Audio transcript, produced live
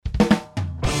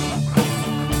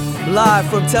Live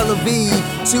from Tel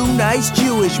Aviv, two nice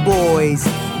Jewish boys.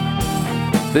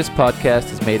 This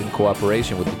podcast is made in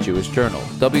cooperation with the Jewish Journal,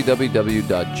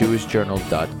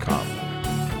 www.jewishjournal.com.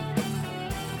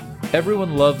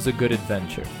 Everyone loves a good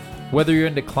adventure. Whether you're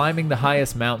into climbing the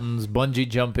highest mountains, bungee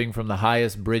jumping from the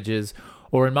highest bridges,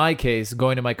 or in my case,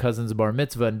 going to my cousin's bar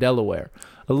mitzvah in Delaware,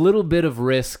 a little bit of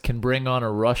risk can bring on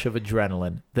a rush of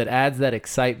adrenaline that adds that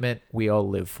excitement we all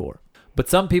live for. But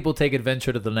some people take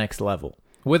adventure to the next level.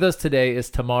 With us today is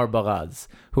Tamar Baraz,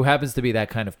 who happens to be that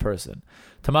kind of person.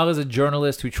 Tamar is a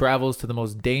journalist who travels to the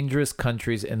most dangerous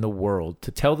countries in the world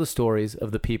to tell the stories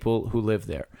of the people who live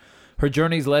there. Her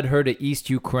journeys led her to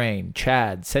East Ukraine,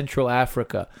 Chad, Central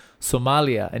Africa,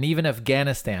 Somalia, and even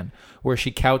Afghanistan, where she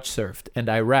couch surfed, and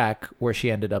Iraq, where she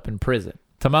ended up in prison.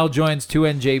 Tamar joins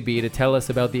 2NJB to tell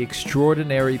us about the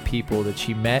extraordinary people that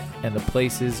she met and the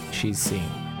places she's seen.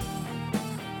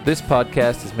 This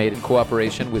podcast is made in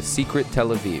cooperation with Secret Tel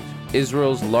Aviv,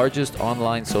 Israel's largest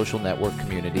online social network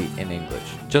community in English.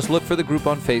 Just look for the group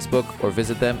on Facebook or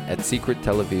visit them at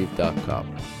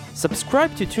secrettelaviv.com.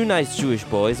 Subscribe to Two Nice Jewish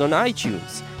Boys on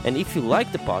iTunes. And if you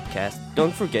like the podcast,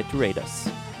 don't forget to rate us.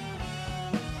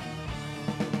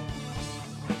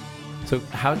 So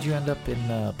how'd you end up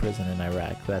in prison in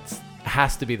Iraq? That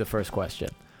has to be the first question.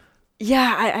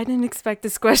 Yeah, I didn't expect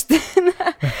this question.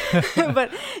 But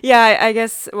yeah, I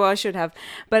guess, well, I should have.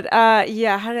 But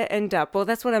yeah, how did I end up? Well,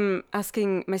 that's what I'm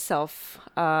asking myself.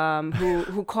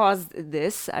 Who caused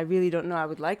this? I really don't know. I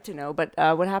would like to know. But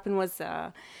what happened was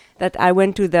that I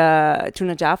went to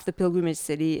Najaf, the pilgrimage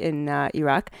city in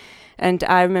Iraq. And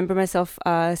I remember myself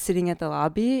sitting at the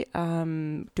lobby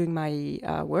doing my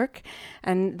work.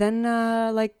 And then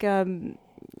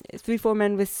 3-4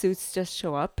 men with suits just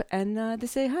show up and they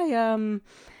say hi.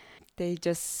 They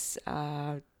just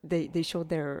they showed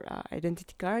their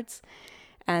identity cards,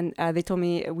 and they told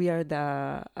me we are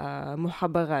the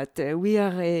Muhabarat. We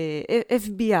are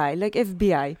FBI, like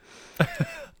FBI.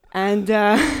 And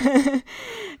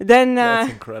then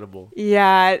that's incredible.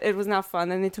 Yeah, it was not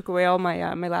fun. And they took away all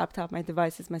my my laptop, my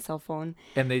devices, my cell phone.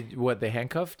 And they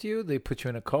handcuffed you? They put you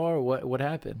in a car? What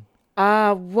happened?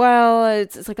 Well,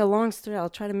 it's like a long story. I'll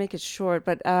try to make it short,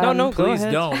 but No, please go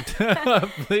ahead. don't.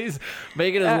 Please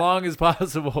make it as long as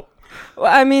possible.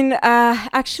 Well, I mean,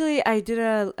 actually, I did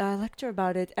a lecture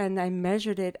about it, and I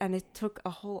measured it, and it took a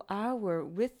whole hour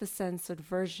with the censored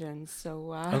version.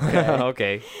 So,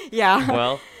 Okay. yeah.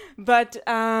 Well, But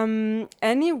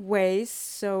anyway,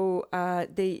 so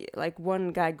they, like,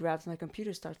 one guy grabs my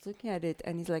computer, starts looking at it,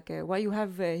 and he's like, "Why you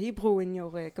have Hebrew in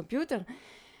your computer?"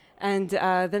 And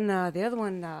then the other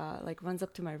one like runs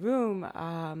up to my room,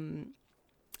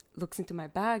 looks into my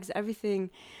bags, everything.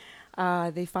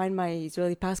 They find my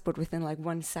Israeli passport within like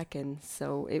 1 second.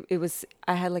 So it was,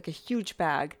 I had like a huge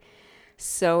bag.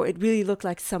 So it really looked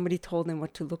like somebody told them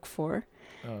what to look for.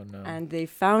 Oh, no. And they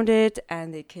found it,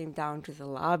 and they came down to the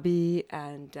lobby,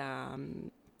 and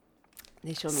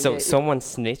they showed me. so someone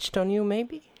snitched on you,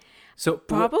 maybe? So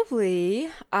Probably,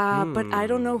 but I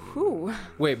don't know who.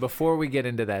 wait, before we get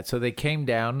into that, so they came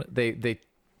down, they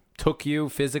took you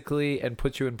physically and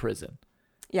put you in prison.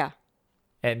 Yeah.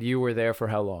 And you were there for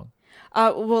how long?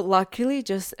 Well, luckily,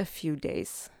 just a few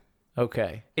days.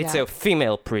 Okay. It's Yeah. a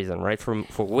female prison, right?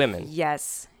 For women.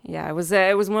 Yes. Yeah, it was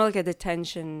more like a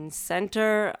detention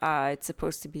center. It's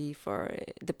supposed to be for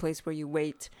the place where you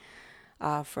wait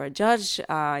for a judge.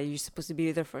 You're supposed to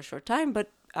be there for a short time,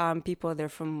 but people are there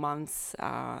for months.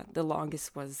 The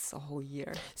longest was a whole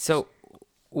year. So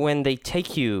when they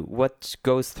take you, what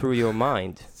goes through your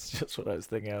mind? That's just what I was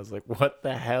thinking. I was like, what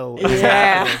the hell is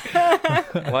Yeah.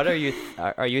 happening? What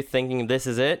are you thinking? This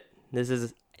is it? This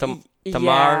is Tamar.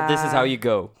 Yeah. This is how you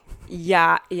go.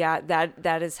 Yeah,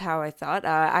 that is how I thought.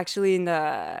 Actually,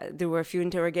 there were a few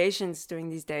interrogations during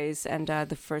these days, and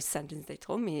the first sentence they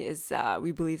told me is,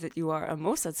 "We believe that you are a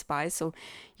Mossad spy, so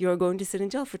you are going to sit in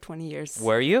jail for 20 years."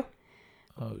 Were you?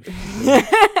 Oh, shit.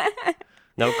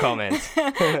 No comment.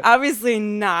 Obviously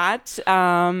not.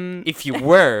 If you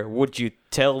were, would you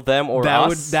tell them or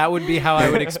us? That would be how I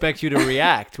would expect you to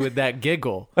react, with that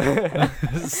giggle.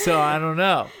 So I don't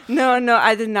know. No,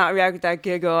 I did not react with that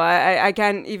giggle. I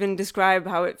can't even describe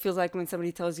how it feels like when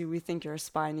somebody tells you we think you're a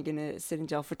spy and you're going to sit in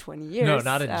jail for 20 years. No,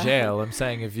 not in jail. I'm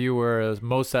saying if you were a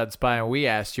Mossad spy and we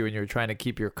asked you and you were trying to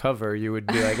keep your cover, you would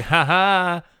be like,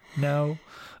 haha, no.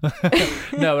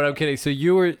 No, but I'm kidding. So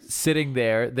you were sitting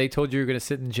there. They told you were going to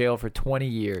sit in jail for 20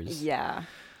 years. Yeah.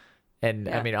 And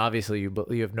Yeah. I mean, obviously,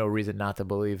 you have no reason not to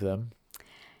believe them.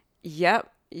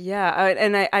 Yep. Yeah.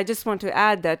 And I just want to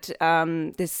add that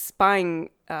this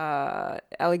spying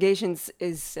allegations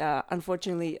is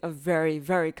unfortunately a very,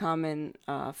 very common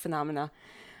phenomena.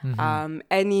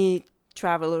 Any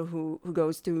traveler who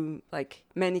goes to like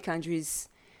many countries,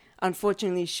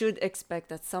 unfortunately, should expect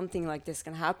that something like this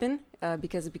can happen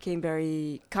because it became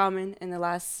very common in the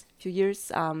last few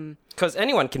years. Because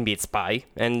anyone can be a spy,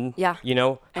 and Yeah. you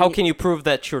know, how can you prove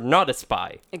that you're not a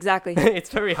spy? Exactly. It's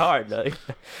very hard. Like,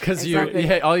 Because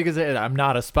Exactly. all you can say is, I'm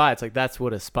not a spy. It's like, that's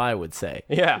what a spy would say.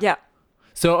 yeah. Yeah.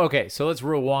 So, okay, so let's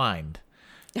rewind.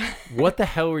 What the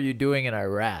hell were you doing in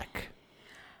Iraq?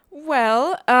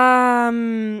 Well,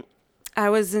 I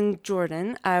was in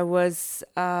Jordan. I was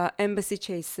embassy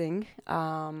chasing,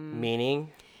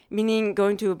 Meaning, meaning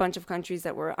going to a bunch of countries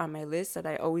that were on my list that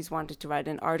I always wanted to write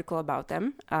an article about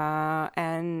them,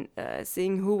 and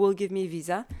seeing who will give me a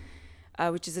visa,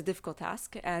 which is a difficult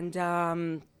task. And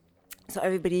so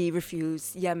everybody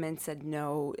refused. Yemen said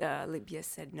no. Libya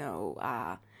said no.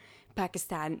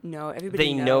 Pakistan, no. Everybody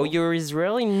they no. know you're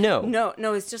Israeli? No.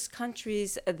 No, it's just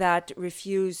countries that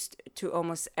refused to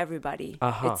almost everybody.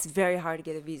 Uh-huh. It's very hard to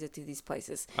get a visa to these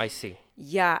places. I see.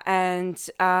 Yeah, and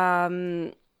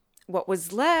what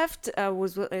was left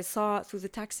was what I saw through the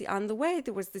taxi on the way.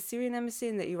 There was the Syrian embassy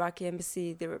and the Iraqi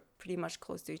embassy. They were pretty much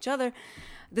close to each other.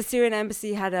 The Syrian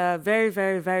embassy had a very,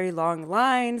 very, very long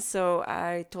line. So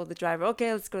I told the driver,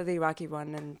 okay, let's go to the Iraqi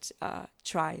one and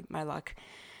try my luck.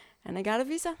 And I got a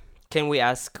visa. Can we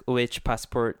ask which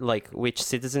passport, like which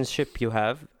citizenship you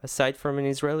have aside from the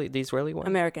Israeli one?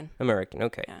 American. American,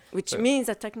 okay. Yeah. Which So- means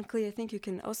that technically I think you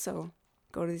can also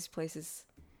go to these places.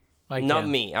 I Not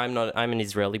can. me. I'm not. I'm an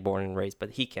Israeli born and raised,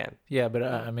 but he can. Yeah, but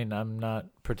I mean, I'm not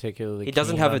particularly. He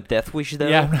doesn't keen have a on- death wish though.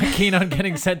 Yeah, I'm not keen on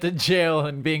getting sent to jail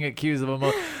and being accused of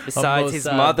a. Besides, his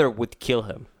Mossad. mother would kill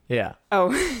him. Yeah, Oh,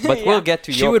 But yeah. we'll get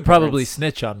to she your would probably parents.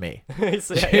 snitch on me.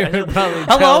 So, She yeah, would probably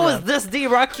Hello, tell is them, this the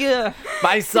Iraqi?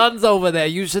 my son's over there.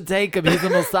 You should take him. He's a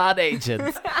Mossad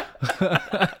agent.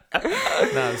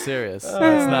 No, I'm serious.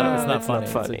 It's not funny.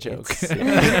 It's a joke.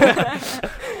 It's-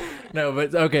 No,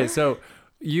 but okay. So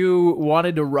you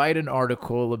wanted to write an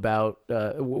article about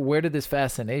where did this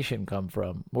fascination come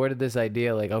from? Where did this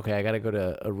idea, like, okay, I got to go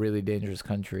to a really dangerous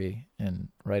country and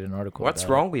write an article? What's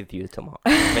about wrong with you, Tomas?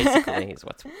 Basically, is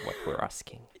what we're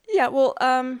asking. Yeah, well,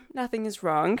 nothing is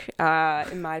wrong,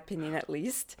 in my opinion, at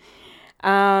least.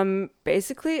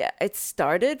 Basically, it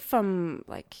started from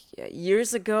like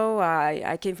years ago.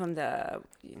 I came from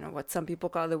what some people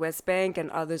call the West Bank and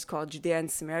others call Judea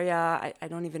and Samaria. I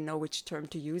don't even know which term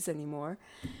to use anymore.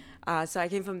 So I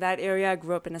came from that area. I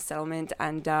grew up in a settlement,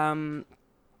 and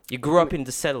You grew up in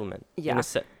the settlement. Yeah.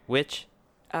 Which?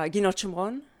 Ginot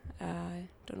Shomron.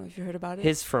 Don't know if you heard about it.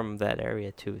 He's from that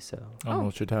area too, so. I don't know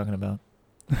what you're talking about.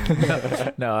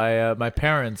 No, my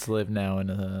parents live now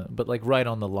but like right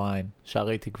on the line,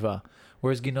 Sha'arei Tikva.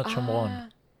 Where's Ginot Shomron?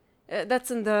 That's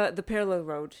in the parallel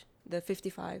road, the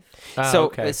 55.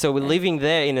 So living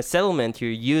there in a settlement,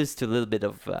 you're used to a little bit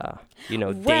of,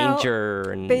 Well, danger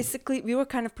and. Basically, we were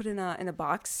kind of put in a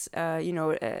box.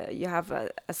 You have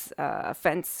a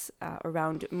fence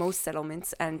around most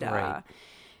settlements, and Right.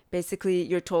 basically,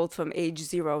 you're told from age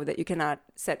 0 that you cannot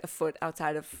set a foot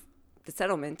outside of the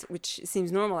settlement, which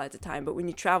seems normal at the time. But when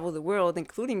you travel the world,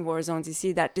 including war zones, you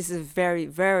see that this is a very,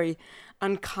 very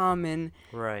uncommon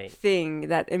Right. thing.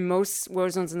 That in most war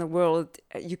zones in the world,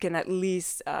 you can at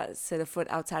least set a foot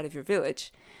outside of your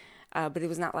village. But it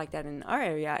was not like that in our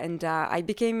area. And I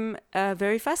became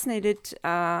very fascinated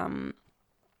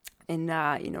in,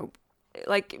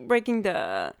 like breaking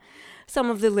some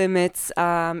of the limits,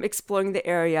 exploring the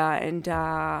area, and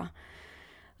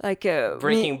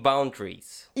Breaking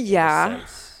boundaries. in a Yeah.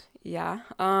 sense. Yeah.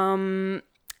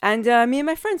 And me and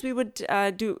my friends, we would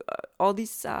do all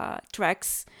these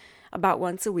treks about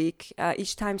once a week,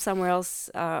 each time somewhere else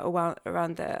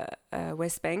around the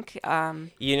West Bank.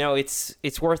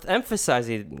 It's worth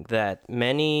emphasizing that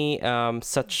many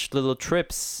such little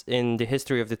trips in the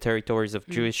history of the territories of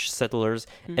Jewish settlers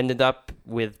ended up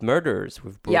with murders,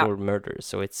 with brutal murders.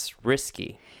 So it's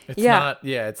risky.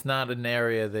 It's not an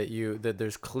area that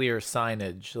there's clear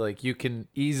signage. Like you can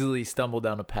easily stumble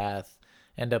down a path,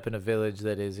 end up in a village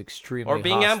that is extremely Or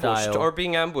being hostile, ambushed. Or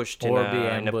being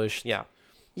ambushed. Yeah.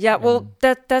 Yeah, well,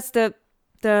 that's the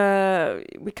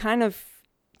we kind of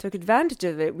took advantage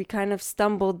of it. We kind of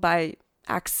stumbled by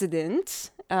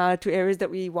accident to areas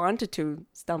that we wanted to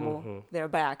stumble there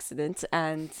by accident,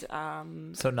 and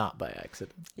so not by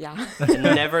accident. yeah. And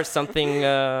never something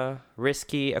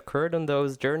risky occurred on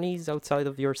those journeys outside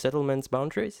of your settlement's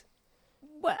boundaries?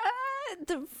 Well,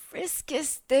 the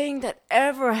riskiest thing that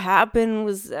ever happened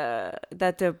was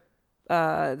that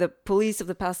the police of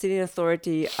the Palestinian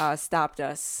Authority stopped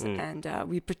us, and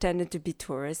we pretended to be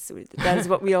tourists. That is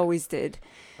what we always did.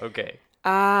 Okay.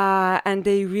 And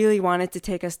they really wanted to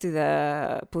take us to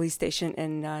the police station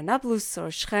in Nablus or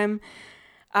Shrem.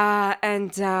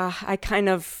 And I kind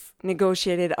of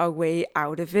negotiated our way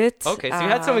out of it. Okay, so you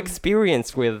had some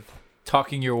experience with...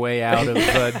 Talking your way out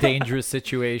of dangerous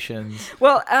situations.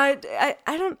 Well, I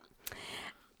don't...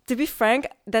 To be frank,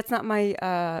 that's not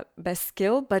my best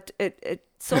skill, but it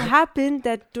so happened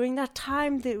that during that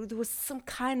time there was some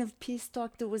kind of peace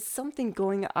talk. There was something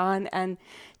going on, and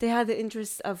they had the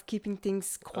interest of keeping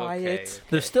things quiet. Okay.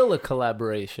 There's still a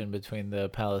collaboration between the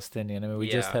Palestinian. I mean, we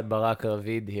just Yeah. had Barak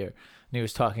Ravid here, and he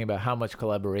was talking about how much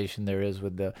collaboration there is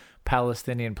with the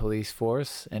Palestinian police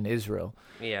force and Israel.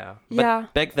 Yeah. Yeah.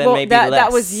 But back then, Well, maybe that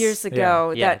less. was years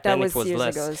ago. Yeah, That then was it was years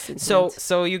less. ago. Since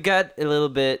So you got a little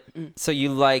bit. So you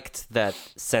liked that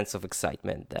sense of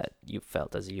excitement that you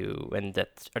felt as you and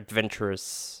that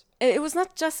adventurous. it was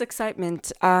not just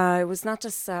excitement. It was not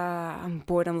just I'm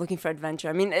bored. I'm looking for adventure.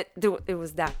 I mean, it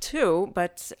was that too,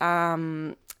 but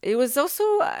it was also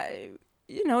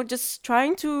just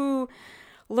trying to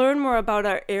learn more about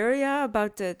our area,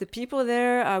 about the people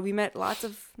there. We met lots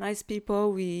of nice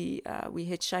people. We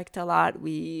hitchhiked a lot.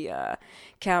 We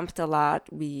camped a lot.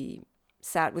 We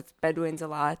sat with Bedouins a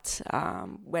lot.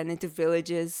 Went into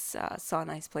villages. Saw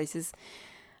nice places.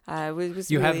 It was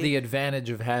You have really- the advantage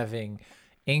of having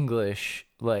English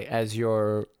like as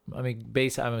your. I mean,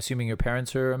 I'm assuming your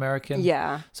parents are American.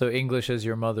 Yeah. So English as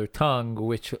your mother tongue,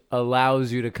 which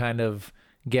allows you to kind of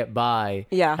get by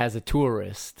Yeah. as a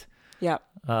tourist. Yeah.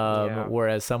 Yeah.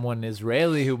 Whereas someone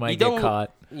Israeli who might You get don't-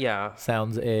 caught Yeah.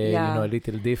 sounds Yeah. a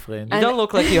little different. You And- don't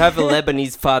look like you have a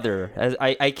Lebanese father. As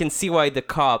I can see why the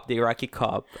Iraqi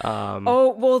cop.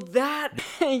 Oh well, that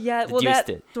yeah. Well, Deduced that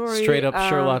it. story. Straight up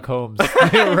Sherlock Holmes.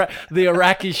 The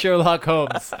Iraqi Sherlock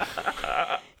Holmes.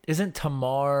 Isn't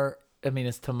Tamar, I mean,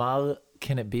 is Tamar,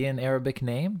 can it be an Arabic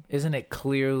name? Isn't it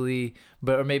clearly,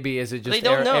 or maybe is it just They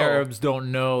don't know. Arabs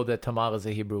don't know that Tamar is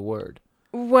a Hebrew word?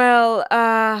 Well,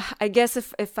 I guess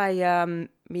if I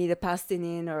meet a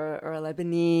Palestinian or a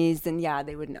Lebanese, then yeah,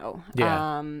 they would know.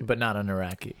 Yeah, but not an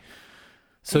Iraqi.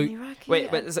 So, an Iraqi, Wait,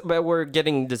 but we're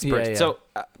getting dispersed. Yeah. So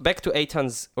back to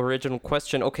Eitan's original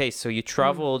question. Okay, so you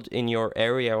traveled in your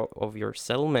area of your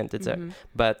settlement,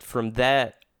 but from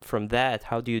that,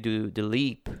 how do you do the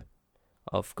leap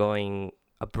of going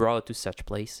abroad to such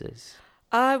places?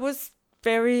 I was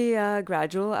very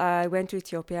gradual. I went to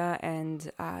Ethiopia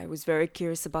and I was very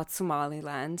curious about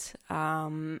Somaliland.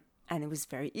 And it was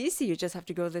very easy. You just have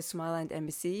to go to the Somaliland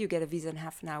embassy. You get a visa in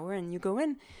half an hour and you go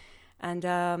in. And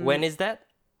When is that?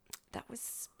 that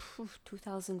was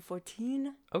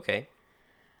 2014. Okay.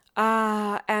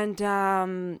 I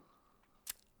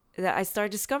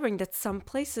started discovering that some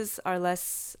places are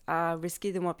less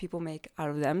risky than what people make out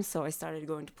of them. So I started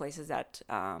going to places that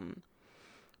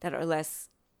are less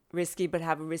risky but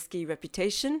have a risky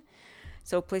reputation.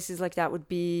 So places like that would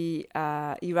be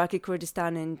Iraqi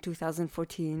Kurdistan in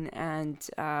 2014 and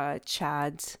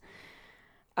Chad.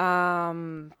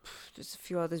 There's a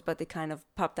few others, but they kind of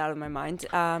popped out of my mind.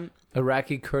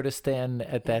 Iraqi Kurdistan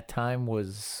at that time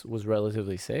was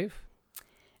relatively safe?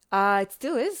 It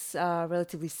still is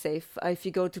relatively safe. If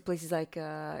you go to places like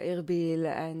Erbil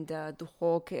and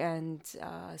Duhok and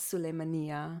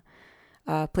Suleimania,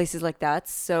 places like that.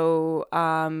 So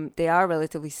they are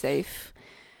relatively safe.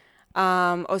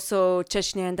 Also,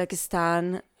 Chechnya and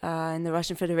Dagestan in the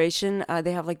Russian Federation,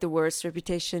 they have like the worst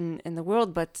reputation in the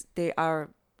world, but they are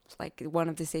like one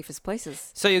of the safest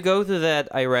places. So you go to that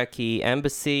Iraqi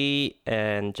embassy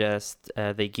and just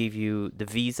they give you the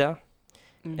visa,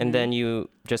 and then you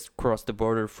just cross the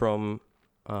border from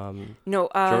No,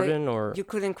 Jordan, or you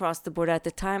couldn't cross the border at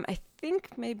the time. I think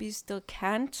maybe you still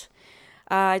can't.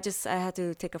 I had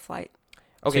to take a flight.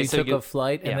 okay, so you took a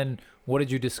flight, and yeah. then what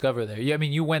did you discover there? I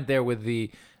mean, you went there with the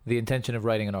intention of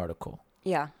writing an article.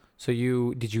 Yeah. So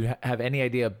did you have any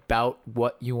idea about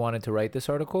what you wanted to write this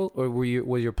article, or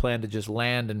was your plan to just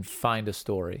land and find a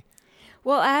story?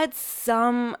 Well, I had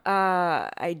some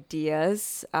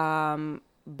ideas,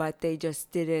 but they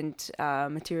just didn't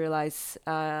materialize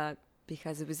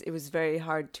because it was very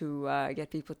hard to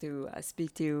get people to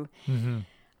speak to.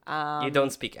 Mm-hmm. you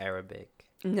don't speak Arabic.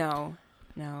 No.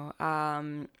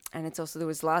 And it's also, there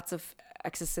was lots of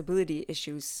accessibility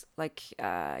issues. Like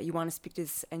you want to speak to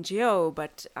this NGO,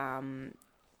 but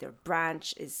their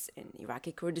branch is in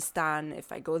Iraqi Kurdistan.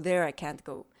 If I go there, I can't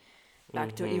go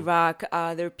back to Iraq.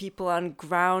 There are people on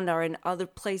ground are in other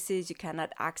places. You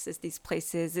cannot access these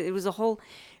places. It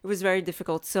was very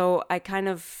difficult. So I kind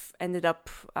of ended up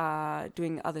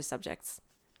doing other subjects.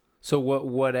 So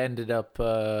what ended up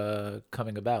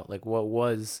coming about? Like,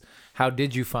 how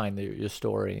did you find your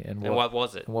story, and And what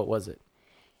was it? What was it?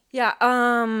 Yeah.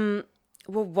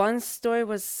 Well, one story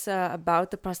was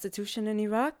about the prostitution in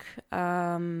Iraq.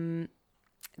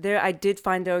 There, I did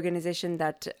find the organization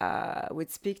that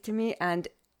would speak to me, and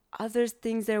other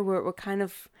things there were kind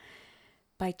of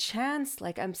by chance.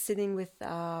 Like I'm sitting with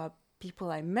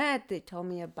people I met. They told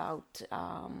me about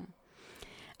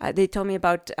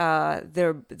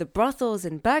the brothels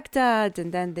in Baghdad,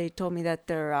 and then they told me that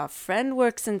their friend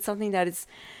works in something that is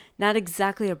not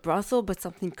exactly a brothel, but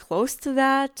something close to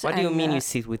that. What do you mean you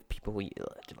sit with people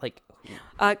like?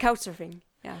 Couch surfing,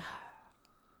 yeah.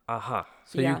 Uh-huh.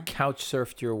 So Yeah. you couch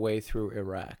surfed your way through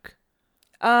Iraq.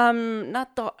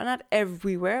 Not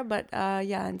everywhere, but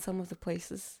yeah, in some of the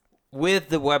places. With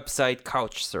the website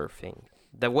Couchsurfing.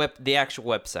 The actual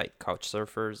website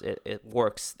Couchsurfers, it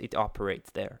works, it operates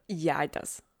there. Yeah, it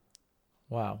does.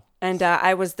 Wow. And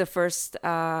I was the first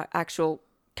actual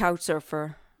couch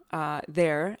surfer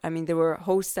there. I mean, there were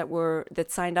hosts that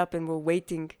signed up and were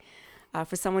waiting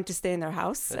for someone to stay in their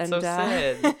house. That's and so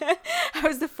sad. I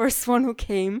was the first one who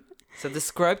came. So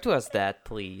describe to us that,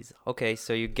 please. Okay,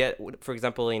 so you get, for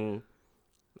example, in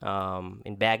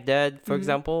Baghdad, for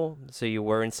example, so you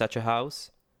were in such a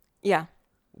house. Yeah.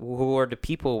 Who were the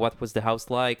people? What was the house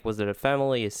like? Was it a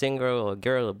family, a single, a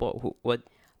girl, a boy? What?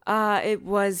 It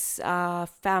was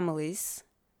families,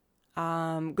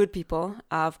 good people.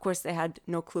 Of course, they had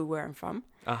no clue where I'm from.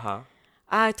 Uh-huh.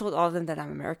 I told all of them that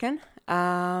I'm American.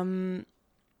 How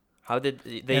did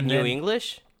they And knew then-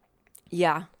 English?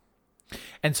 Yeah.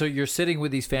 And so you're sitting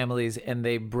with these families, and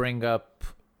they bring up,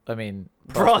 I mean,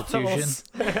 prostitution.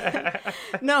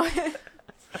 No.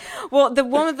 Well, the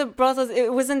one with the brothels,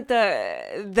 it wasn't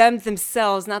them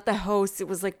themselves, not the hosts. It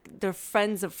was like their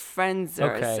friends of friends.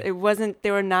 Okay. It wasn't,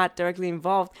 they were not directly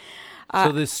involved.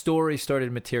 So this story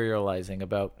started materializing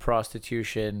about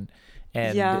prostitution,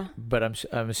 and Yeah. but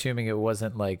I'm assuming it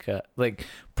wasn't like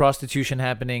prostitution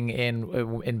happening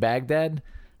in Baghdad.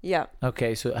 Yeah.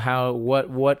 Okay, so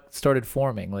what started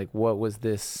forming? Like, what was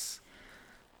this?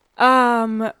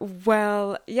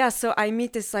 Well, yeah, so I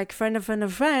meet this like friend of a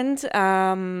friend,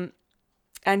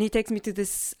 and he takes me to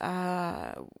this,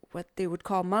 what they would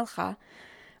call malcha,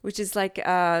 which is like,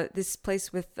 this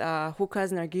place with,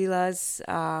 hookahs, nargilas,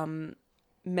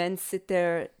 men sit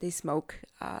there, they smoke,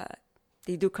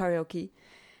 they do karaoke,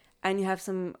 and you have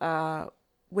some,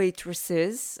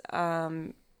 waitresses,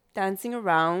 dancing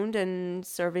around and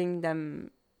serving them,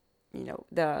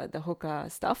 the hookah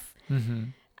stuff. Mm-hmm.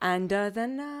 And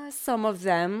then some of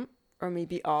them, or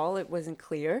maybe all, it wasn't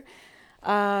clear,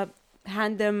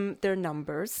 hand them their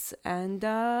numbers, and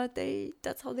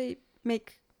that's how they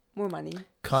make more money.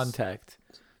 Contact.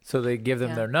 So they give them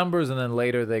Yeah. their numbers, and then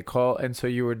later they call. And so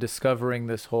you were discovering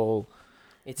this whole.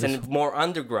 It's a more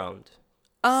underground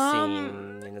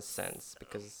scene in a sense,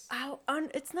 because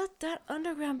It's not that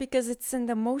underground because it's in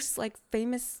the most like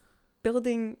famous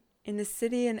building in the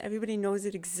city, and everybody knows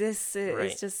it exists. Right.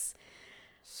 It's just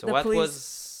so the what police-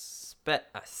 was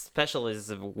special is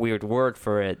a weird word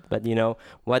for it, but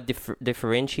what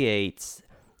differentiates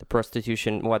the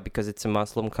prostitution? What, because it's a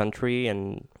Muslim country,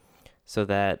 and so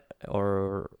that,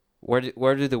 or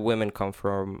where do the women come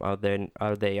from? Are they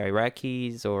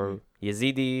Iraqis or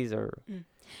Yazidis or?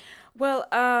 Well,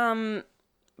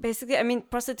 basically, I mean,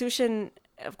 prostitution,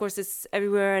 of course, it's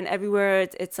everywhere, and everywhere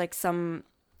it's like some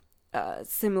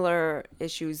similar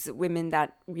issues. Women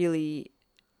that really,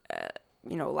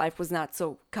 life was not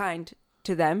so kind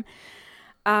to them.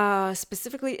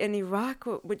 Specifically in Iraq,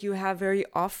 what you have very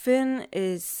often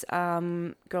is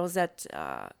girls that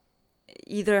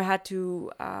either had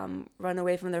to run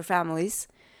away from their families,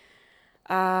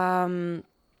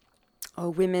 or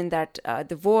women that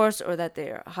divorced, or that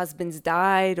their husbands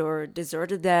died or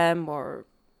deserted them or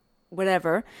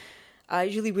whatever.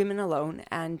 Usually women alone.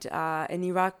 And in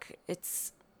Iraq,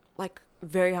 it's like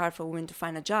very hard for women to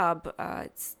find a job.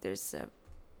 There's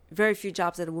very few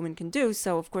jobs that a woman can do.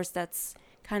 So, of course, that's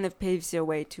kind of paves your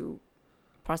way to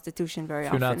prostitution very If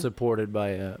often. you're not supported by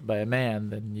a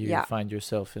man, then you Yeah. find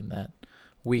yourself in that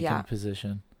weakened Yeah.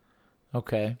 position.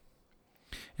 Okay.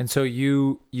 And so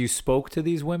you spoke to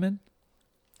these women?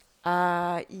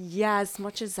 Yeah, as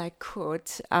much as I could.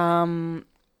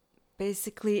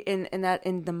 Basically, in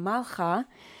the Malcha,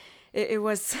 it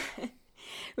was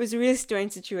it was a really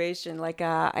strange situation. Like,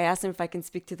 I asked him if I can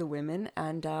speak to the women,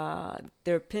 and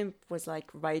their pimp was like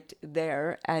right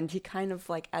there, and he kind of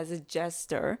like as a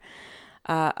gesture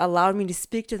allowed me to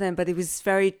speak to them, but it was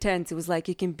very tense. It was like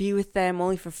you can be with them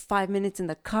only for 5 minutes in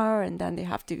the car, and then they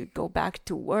have to go back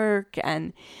to work,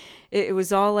 and it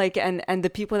was all like, and the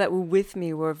people that were with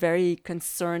me were very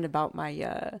concerned about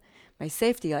my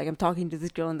safety. Like, I'm talking to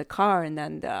this girl in the car, and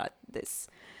then this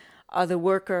other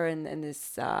worker in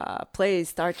this place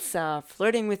starts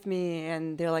flirting with me,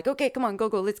 and they're like, okay, come on, go,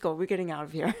 let's go, we're getting out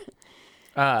of here.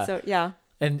 So yeah.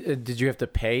 And did you have to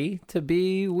pay to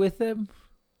be with him?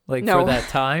 Like No. for that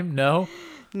time? No?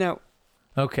 No.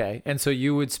 Okay. And so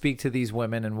you would speak to these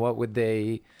women, and what would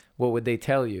they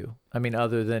tell you? I mean,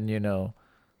 other than,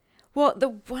 Well, the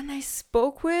one I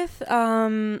spoke with,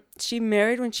 she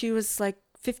married when she was like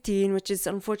 15, which is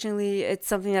unfortunately, it's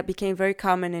something that became very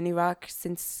common in Iraq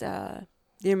since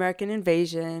the American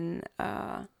invasion.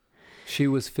 she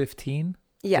was 15?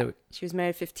 Yeah, So- she was married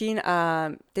at 15.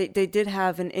 They did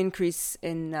have an increase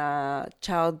in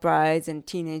child brides and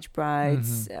teenage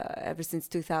brides ever since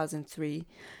 2003.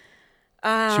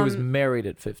 She was married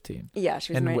at 15. Yeah,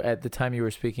 she was And married. at the time you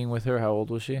were speaking with her, how old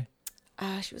was she?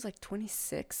 She was like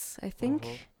 26, I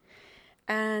think.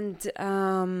 And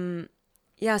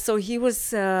yeah, so he was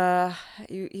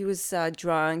he was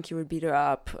drunk. He would beat her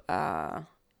up,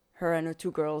 her and her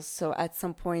two girls. So at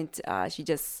some point, she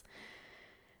just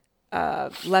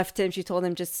left him. She told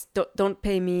him, just don't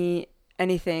pay me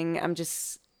anything. I'm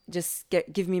just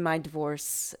give me my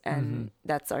divorce, and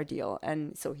that's our deal.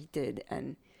 And so he did,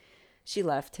 and she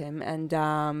left him.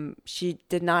 And she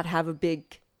did not have a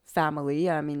big family.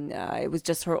 I mean, it was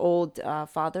just her old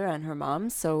father and her mom.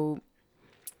 So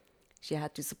she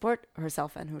had to support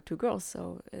herself and her two girls.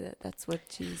 So that's what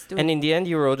she's doing. And in the end,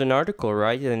 you wrote an article,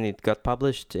 right? And it got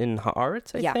published in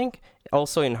Haaretz, I think.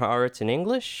 Also in Haaretz in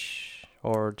English,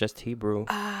 or just Hebrew?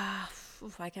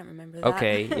 I can't remember that.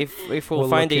 Okay, if we'll We'll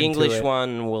find look the into English it.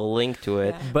 one, we'll link to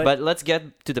it. Yeah. But let's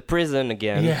get to the prison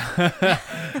again. Yeah.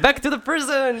 Back to the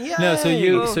prison. Yay! No,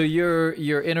 so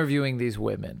you're interviewing these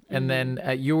women, and then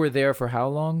you were there for how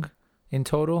long in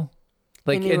total?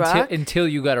 Like In Iraq? until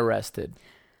you got arrested.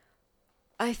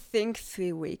 I think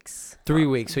 3 weeks. 3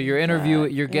 weeks. So you're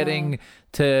interviewing. You're Yeah. getting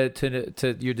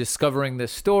to you're discovering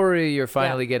this story. You're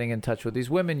finally getting in touch with these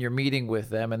women. You're meeting with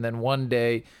them, and then one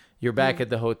day you're back at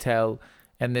the hotel,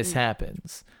 and this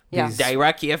happens. Yeah. These- The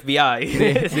Iraqi FBI.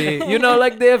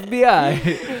 like the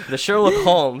FBI. The Sherlock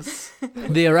Holmes.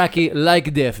 The Iraqi,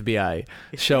 like the FBI,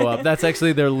 show up. That's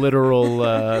actually their literal,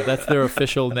 that's their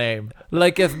official name.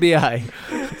 Like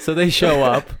FBI. So they show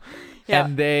up Yeah.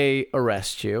 and they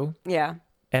arrest you. Yeah.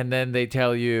 And then they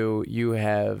tell you you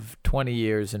have 20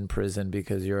 years in prison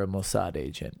because you're a Mossad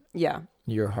agent. Yeah.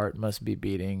 Your heart must be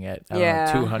beating at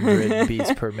Yeah. 200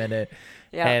 beats per minute.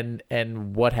 Yeah.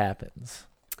 And what happens?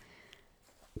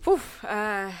 Oof,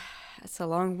 that's a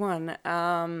long one.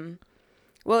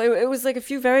 Well, it was like a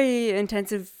few very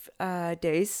intensive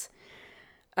days.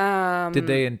 Did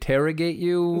they interrogate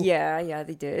you? Yeah,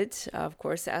 they did. Of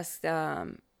course, asked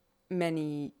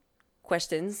many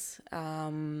questions.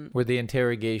 Were the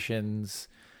interrogations,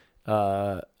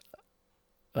 I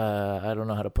don't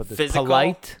know how to put this, Physical?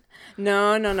 polite?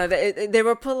 No. They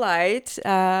were polite.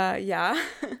 Yeah.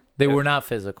 They were not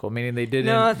physical, meaning they didn't.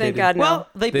 No, they thank didn't- God. No. Well,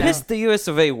 they They- pissed the US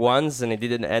of A once, and it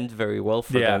didn't end very well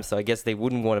for Yeah. them. So I guess they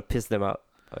wouldn't want to piss them out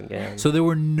again. So there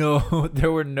were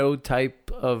no type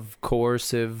of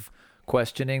coercive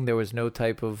questioning. There was no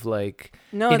type of like,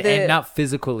 No, and not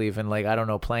physical even, like, I don't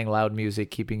know, playing loud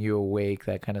music, keeping you awake,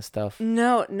 that kind of stuff.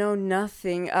 No,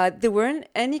 nothing. There weren't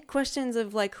any questions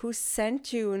of like who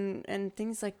sent you and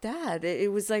things like that.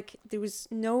 It was like there was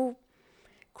no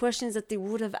questions that they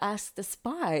would have asked the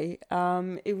spy.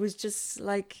 It was just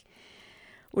like,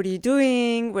 what are you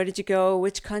doing? Where did you go?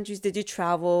 Which countries did you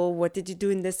travel? What did you do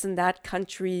in this and that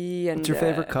country? And What's your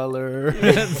favorite color?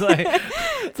 it's like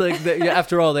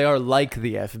after all, they are like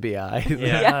the FBI.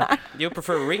 Yeah. Do you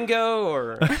prefer Ringo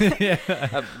or?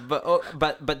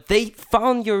 But they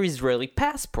found your Israeli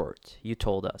passport. You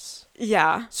told us.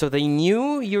 Yeah, So they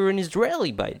knew you were an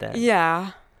Israeli by then.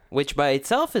 yeah. Which by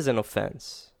itself is an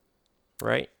offense,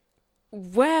 right?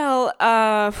 Well,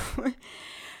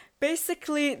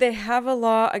 basically, they have a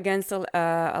law against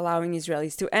allowing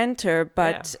Israelis to enter.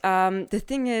 But the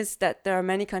thing is that there are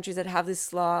many countries that have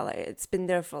this law. Like, it's been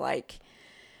there for like,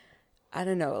 I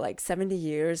don't know, like 70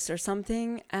 years or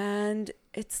something. And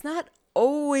it's not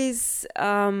always,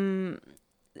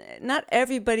 not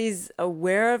everybody's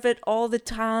aware of it all the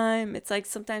time. It's like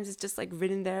sometimes it's just like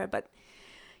written there, but,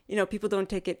 you know, people don't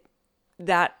take it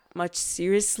that much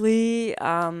seriously.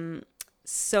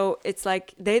 So it's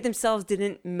like they themselves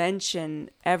didn't mention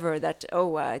ever that,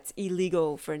 it's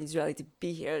illegal for an Israeli to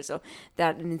be here. So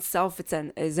that in itself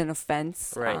is an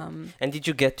offense. Right. And did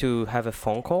you get to have a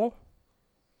phone call?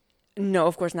 No,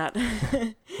 of course not.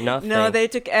 Nothing. No, they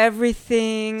took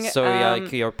everything. So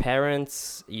like your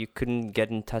parents, you couldn't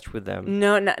get in touch with them.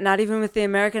 No, not even with the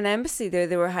American embassy.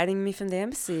 They were hiding me from the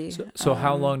embassy. So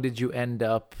how long did you end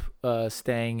up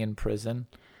staying in prison?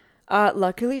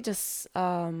 Luckily, just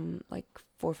like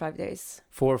 4 or 5 days.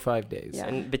 4 or 5 days. Yeah.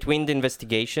 And between the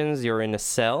investigations, you're in a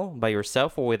cell by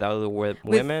yourself or with other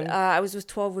women? I was with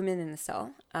 12 women in a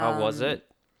cell. How was it?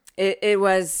 It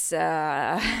was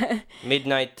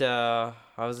Midnight,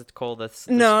 how is it called? This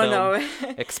no, film?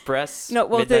 no. Express? No,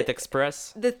 well, Midnight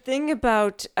Express? The thing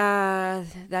about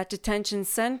that detention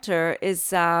center is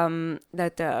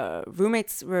that the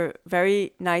roommates were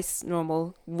very nice,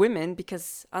 normal women,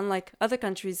 because unlike other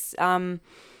countries,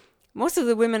 most of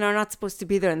the women are not supposed to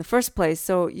be there in the first place.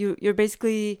 So you're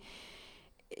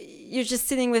just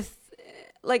sitting with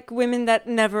like women that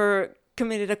never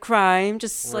committed a crime,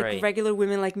 just like Right. regular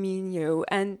women like me and you,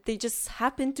 and they just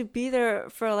happened to be there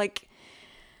for like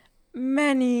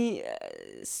many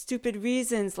stupid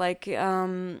reasons. Like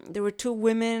there were 2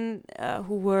 women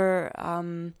who were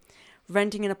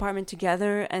renting an apartment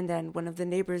together, and then one of the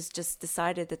neighbors just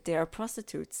decided that they are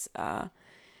prostitutes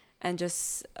and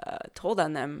just told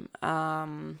on them.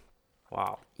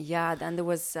 Wow. Yeah, then there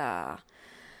was a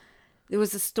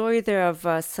story there of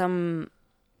some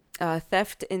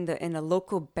theft in a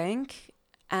local bank,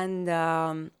 and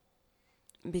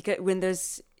because when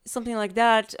there's something like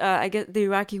that, I guess the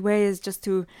Iraqi way is just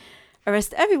to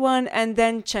arrest everyone and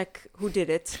then check who did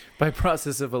it. By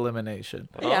process of elimination.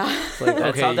 Yeah. It's like,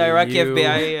 That's okay, how the Iraqi you-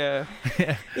 FBI...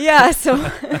 Yeah,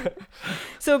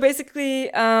 so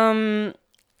basically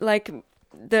like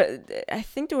I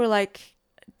think there were like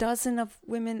a dozen of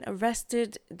women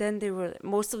arrested. Then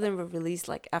most of them were released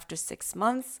like after 6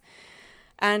 months,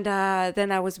 and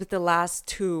then I was with the last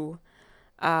 2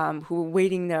 who were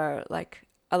waiting there like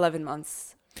 11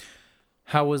 months.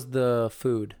 How was the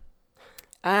food?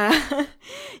 Yeah,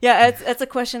 it's a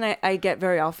question I get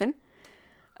very often.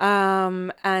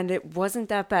 And it wasn't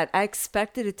that bad. I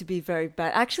expected it to be very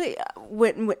bad. Actually,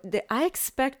 I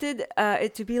expected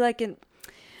it to be like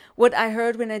what I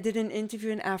heard when I did an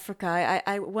interview in Africa.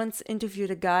 I once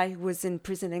interviewed a guy who was in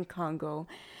prison in Congo,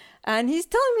 and he's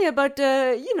telling me about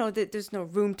that there's no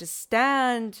room to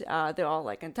stand. They're all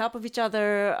like on top of each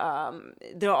other.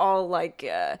 They're all like.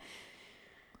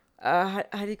 How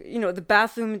do you, the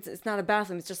bathroom, it's not a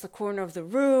bathroom, it's just a corner of the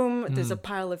room. There's a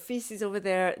pile of feces over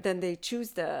there. Then they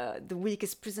choose the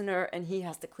weakest prisoner, and he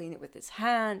has to clean it with his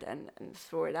hand and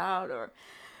throw it out, or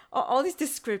all these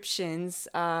descriptions,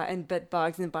 and bed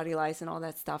bugs and body lice and all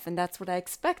that stuff. And that's what I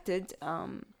expected.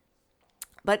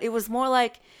 But it was more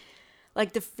like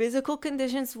the physical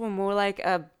conditions were more like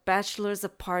a bachelor's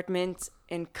apartment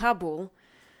in Kabul,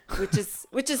 which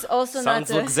is also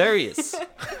Sounds not luxurious.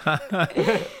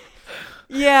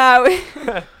 Yeah.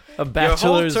 A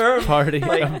bachelor's term, party,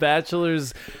 a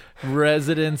bachelor's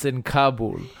residence in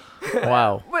Kabul.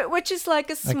 Wow. Which is like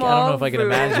a I small don't know if I can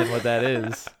room. imagine what that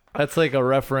is. That's like a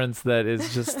reference that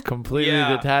is just completely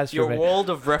detached your from it. world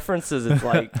of references is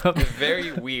like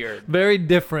very weird. Very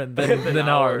different than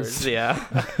ours. Yeah.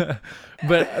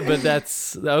 But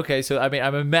that's okay. So I mean,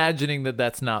 I'm imagining that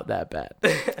that's not that bad.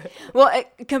 Well,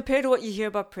 compared to what you hear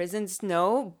about prisons,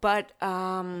 no. But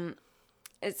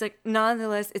it's like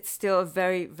nonetheless, it's still a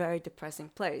very, very depressing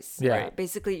place. Yeah. Right.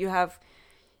 Basically, you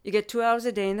get 2 hours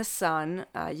a day in the sun.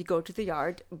 You go to the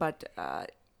yard, but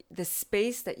the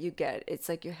space that you get, it's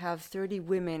like you have 30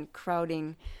 women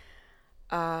crowding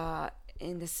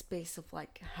in the space of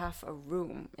like half a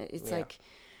room. It's like,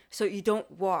 so you don't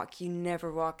walk. You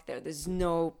never walk there. There's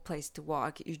no place to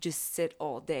walk. You just sit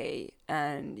all day,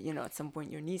 and at some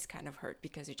point your knees kind of hurt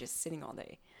because you're just sitting all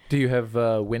day. Do you have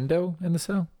a window in the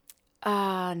cell?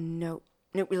 No,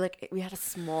 we had a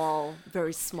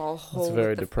very small hole. That's very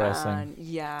with the depressing. fan.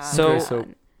 Yeah.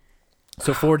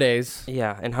 So 4 days.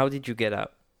 Yeah. And how did you get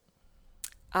out?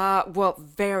 Well,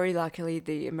 very luckily,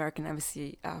 the American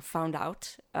embassy found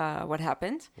out what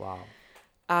happened. Wow.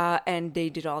 And they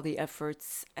did all the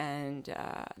efforts, and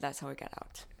that's how we got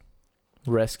out.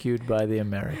 Rescued by the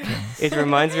Americans. It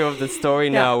reminds me of the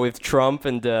story now with Trump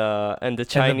and the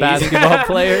Chinese And the basketball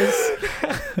players.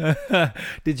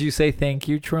 Did you say thank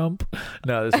you, Trump?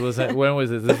 No, this wasn't. When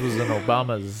was it? This was in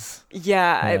Obama's.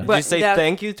 Yeah. Did you say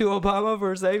thank you to Obama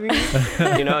for saving?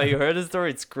 You heard the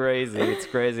story. It's crazy. It's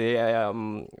crazy.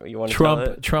 You want to tell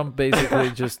it? Trump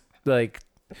basically just like.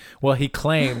 Well, he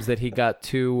claims that he got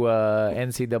 2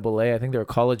 NCAA, I think they were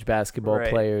college basketball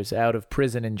players, out of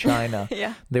prison in China.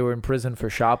 Yeah. They were in prison for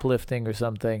shoplifting or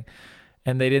something,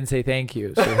 and they didn't say thank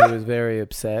you, so he was very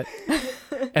upset.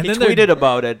 And He then tweeted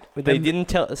about it. They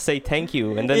didn't say thank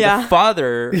you. And then the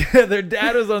father, their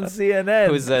dad was on CNN.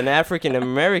 who's an African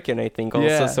American, I think, also.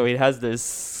 Yeah. So he has this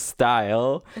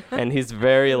style, and he's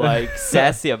very like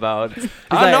sassy about. I'm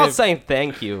like, not saying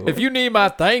thank you. If you need my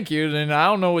thank you, then I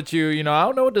don't know what I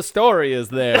don't know what the story is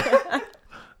there.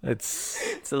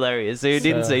 It's hilarious. So you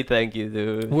didn't say thank you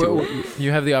to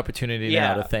You have the opportunity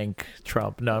now to thank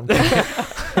Trump. No, I'm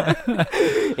kidding.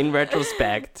 in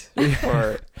retrospect.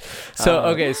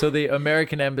 So the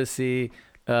American embassy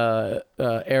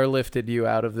airlifted you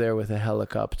out of there with a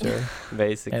helicopter,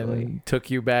 basically, and took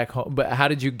you back home. But how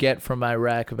did you get from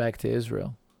Iraq back to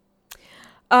Israel?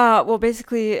 Well,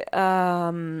 basically,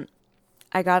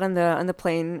 I got on the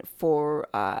plane for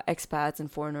expats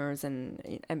and foreigners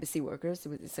and embassy workers.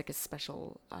 It's like a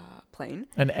special plane.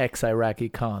 And ex-Iraqi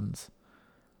cons.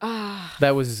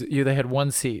 That was you. They had one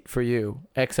seat for you,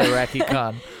 ex-Iraqi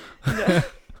con.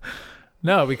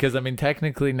 No, because I mean,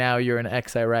 technically now you're an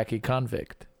ex-Iraqi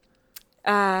convict.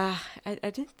 I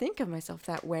didn't think of myself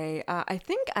that way. I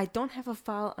think I don't have a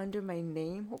file under my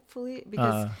name, hopefully,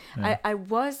 because I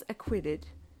was acquitted,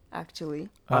 actually.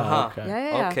 Okay.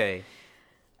 Yeah. Okay.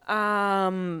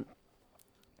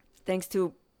 Thanks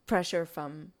to pressure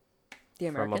from the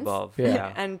Americans. From above,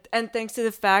 and thanks to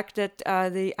the fact that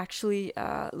they actually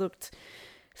looked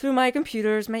through my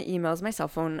computers, my emails, my cell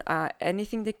phone,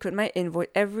 anything they could, my invoice,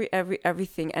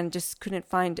 everything, and just couldn't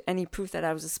find any proof that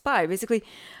I was a spy. Basically,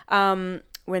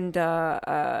 when the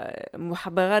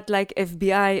Muhabarat, like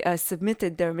FBI,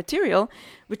 submitted their material,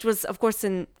 which was, of course,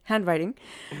 in handwriting,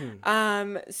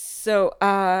 so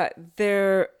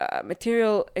their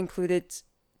material included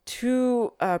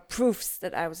two proofs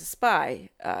that I was a spy.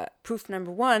 Proof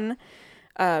number one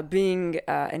being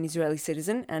an Israeli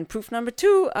citizen, and proof number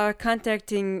two,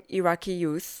 contacting Iraqi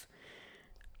youth,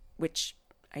 which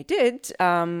I did.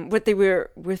 What they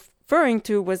were referring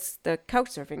to was the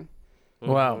couch surfing.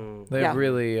 Wow, they have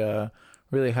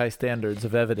really high standards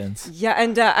of evidence. Yeah,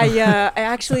 and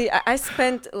I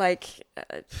spent like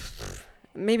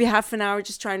maybe half an hour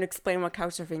just trying to explain what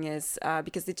couch surfing is,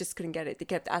 because they just couldn't get it. They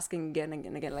kept asking again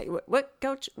and again, like, what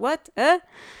couch, what,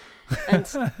 and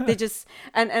they just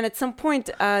and at some point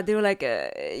they were like,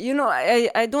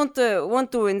 I don't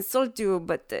want to insult you,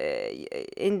 but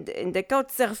in the couch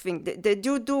surfing, did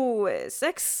you do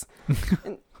sex?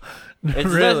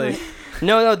 Really?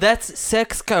 No, that's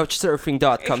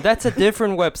sexcouchsurfing.com. That's a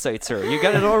different website, sir. You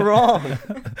got it all wrong.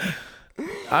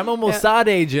 I'm a Mossad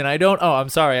agent. I don't. Oh, I'm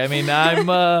sorry. I mean,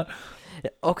 I'm.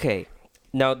 Okay.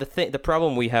 Now the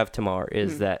problem we have, Tamar,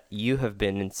 is that you have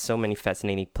been in so many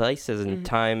fascinating places, and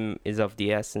time is of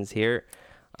the essence here.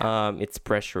 It's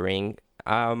pressuring.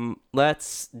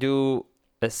 Let's do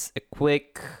a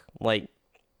quick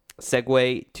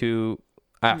segue to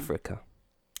Africa.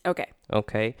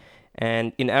 Okay.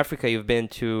 And in Africa, you've been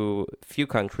to a few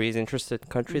countries, interested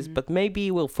countries, but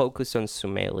maybe we'll focus on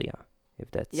Somalia,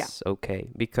 if that's okay.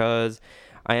 Because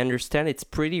I understand it's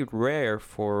pretty rare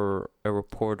for a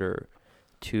reporter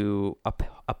to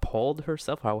uphold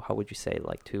herself. How would you say,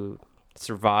 to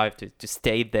survive, to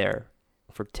stay there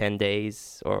for 10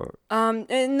 days or?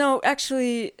 No,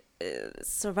 actually,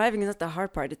 surviving is not the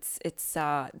hard part. It's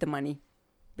the money.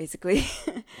 Basically.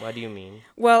 What do you mean?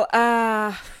 Well,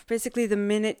 basically, the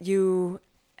minute you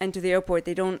enter the airport,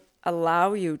 they don't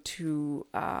allow you to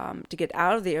get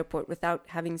out of the airport without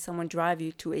having someone drive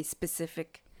you to a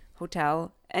specific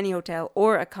hotel, any hotel,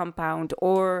 or a compound,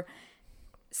 or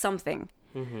something.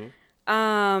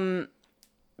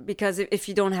 Because if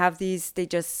you don't have these, they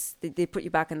put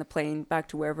you back in the plane, back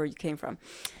to wherever you came from.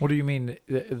 What do you mean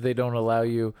they don't allow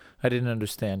you? I didn't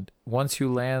understand. Once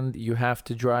you land, you have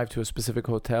to drive to a specific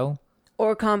hotel?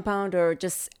 Or compound, or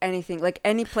just anything, like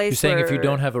any place. You're saying if you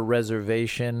don't have a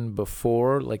reservation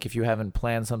before, like if you haven't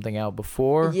planned something out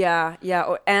before? Yeah,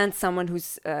 and someone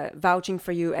who's vouching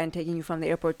for you and taking you from the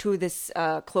airport to this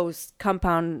closed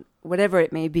compound, whatever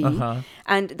it may be.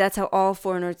 And that's how all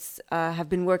foreigners have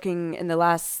been working in the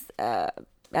last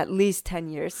at least 10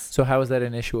 years. So how is that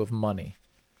an issue of money?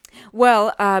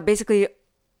 Well, basically,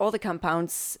 all the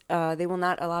compounds, they will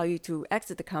not allow you to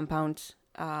exit the compound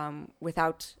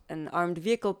without an armed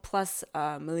vehicle plus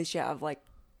a militia of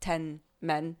 10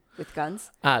 men with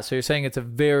guns. So you're saying it's a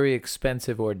very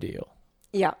expensive ordeal.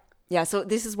 Yeah. So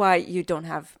this is why you don't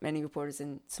have many reporters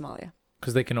in Somalia.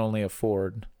 Because they can only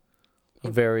afford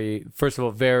very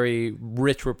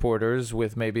rich reporters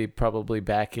with probably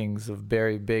backings of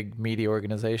very big media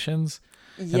organizations.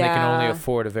 And they can only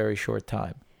afford a very short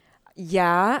time.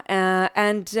 Yeah.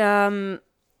 And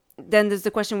then there's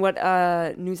the question what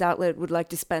news outlet would like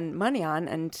to spend money on.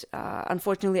 And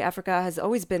unfortunately, Africa has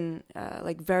always been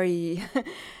very...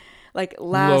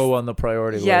 low on the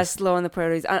priority list. Yes, low on the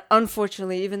priorities.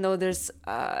 Unfortunately, even though there's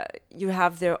you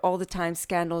have there all the time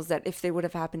scandals that if they would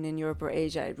have happened in Europe or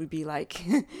Asia, it would be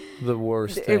the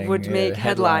worst thing. It would make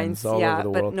headlines all over the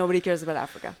world. But nobody cares about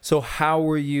Africa. So how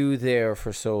were you there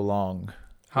for so long?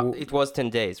 It was 10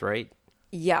 days, right?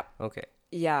 Yeah. Okay.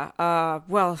 Yeah.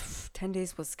 Well, 10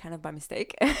 days was kind of by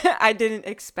mistake. I didn't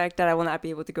expect that I will not be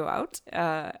able to go out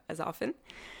as often.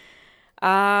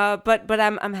 But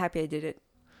I'm happy I did it.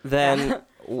 Then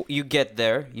you get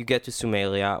there, you get to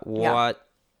Somalia. What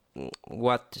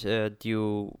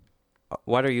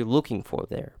are you looking for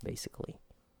there, basically?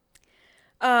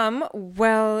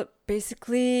 Well,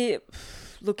 basically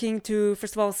looking to,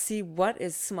 first of all, see what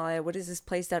is Somalia, what is this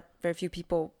place that very few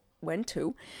people went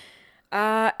to,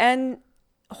 and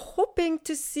hoping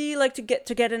to see, like, to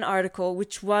get an article,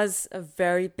 which was a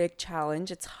very big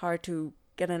challenge. It's hard to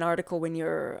get an article when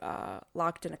you're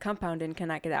locked in a compound and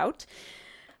cannot get out.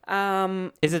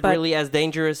 Is it really as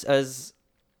dangerous as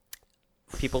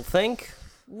people think?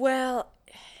 Well,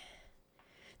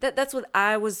 that's what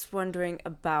I was wondering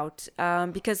about,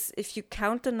 because if you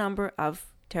count the number of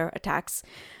terror attacks,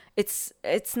 it's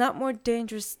not more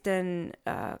dangerous than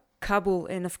Kabul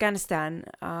in Afghanistan.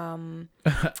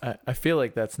 I feel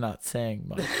like that's not saying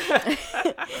much.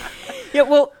 Yeah,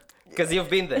 well, because you've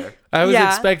been there. I was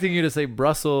expecting you to say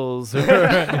Brussels.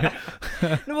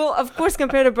 Well, of course,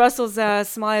 compared to Brussels,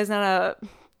 Somalia is not a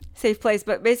safe place.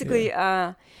 But basically,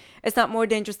 it's not more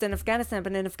dangerous than Afghanistan.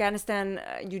 But in Afghanistan,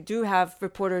 you do have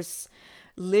reporters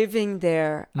living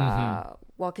there,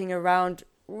 walking around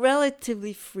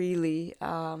relatively freely.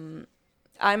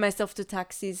 I myself took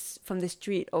taxis from the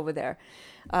street over there.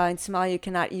 In Somalia, you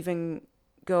cannot even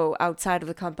go outside of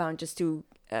the compound just to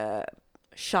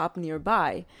shop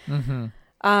nearby.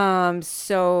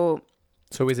 So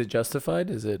is it justified?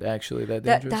 Is it actually that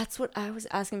dangerous? That's what I was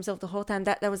asking myself the whole time.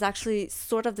 That was actually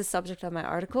sort of the subject of my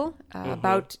article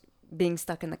about being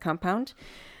stuck in the compound.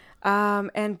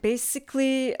 And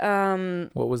basically,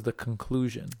 what was the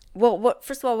conclusion? Well,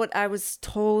 first of all, what I was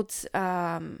told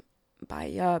by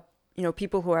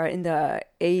people who are in the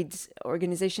aid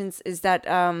organizations is that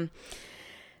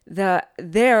the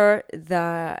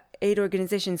aid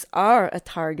organizations are a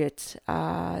target.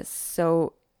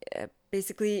 So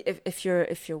basically, if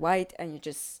you're white and you're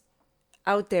just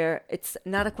out there, it's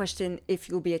not a question if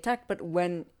you'll be attacked, but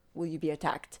when will you be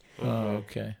attacked? Oh,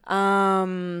 okay.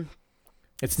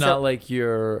 It's not like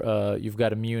you've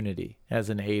got immunity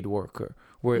as an aid worker,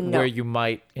 where you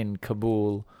might in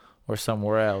Kabul or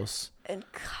somewhere else. In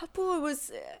Kabul, it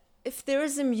was, if there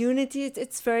is immunity,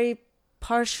 it's very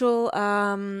partial.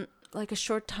 Like a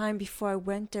short time before I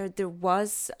went there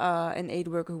was an aid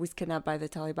worker who was kidnapped by the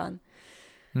Taliban.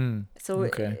 So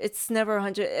it's never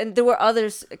 100. And there were other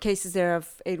cases there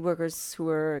of aid workers who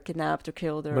were kidnapped or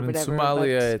killed or whatever. But in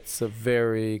Somalia, it's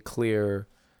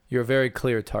you're a very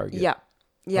clear target. Yeah.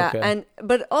 Okay.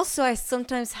 But also I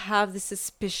sometimes have the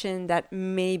suspicion that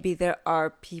maybe there are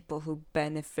people who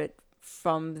benefit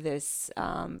from this,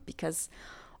 because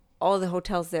all the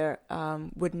hotels there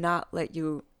would not let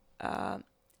you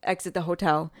exit the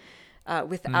hotel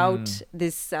without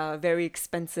this very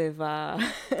expensive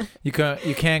You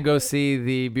can't go see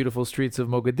the beautiful streets of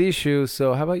Mogadishu,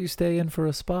 so how about you stay in for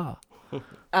a spa?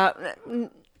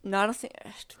 Not a thing.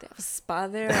 Do they have a spa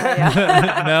there?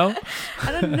 No?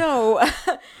 I don't know.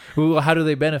 Well, how do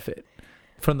they benefit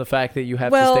from the fact that you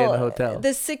have to stay in the hotel?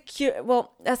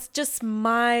 Well, that's just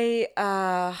my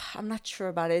I'm not sure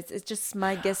about it. It's just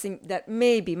my guessing, that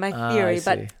maybe my theory,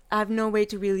 but I have no way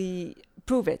to really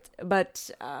prove it.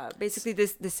 But basically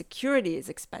the security is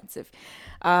expensive.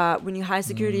 When you hire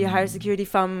security, you hire security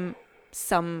from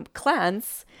some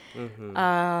clans.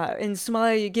 In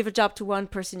Somalia, you give a job to one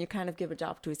person, you kind of give a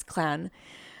job to his clan.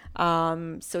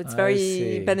 So it's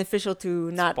very beneficial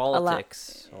to not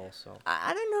politics allow. Also,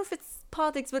 I don't know if it's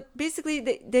politics, but basically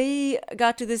they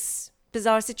got to this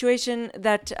bizarre situation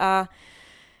that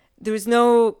there was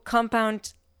no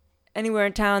compound anywhere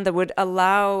in town that would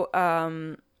allow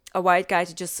a white guy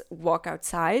to just walk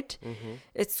outside.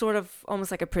 It's sort of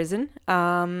almost like a prison.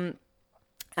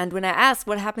 And when I asked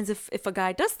what happens if a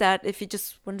guy does that, if he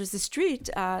just wanders the street,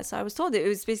 so I was told it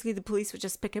was basically the police would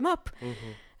just pick him up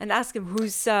and ask him who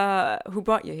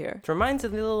brought you here. It reminds a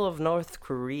little of North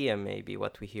Korea, maybe,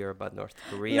 what we hear about North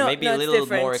Korea. No, maybe a little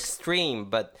different. more extreme,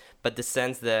 but the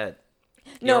sense that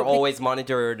you're always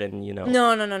monitored and,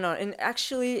 No. And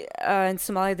actually, in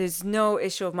Somalia, there's no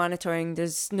issue of monitoring.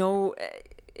 There's no...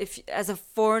 If as a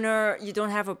foreigner you don't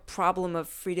have a problem of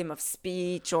freedom of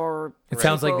speech or it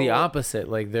sounds like the opposite.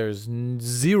 Like there's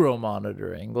zero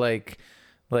monitoring. Like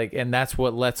and that's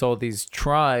what lets all these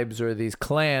tribes or these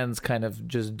clans kind of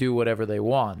just do whatever they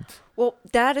want. Well,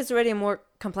 that is already a more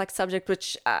complex subject,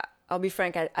 which I'll be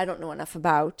frank, I don't know enough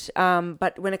about.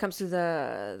 But when it comes to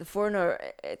the foreigner,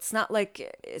 it's not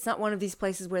one of these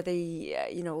places where they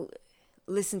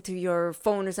listen to your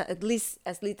phone or something. At least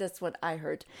that's what I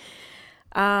heard.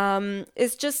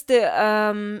 It's just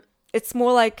it's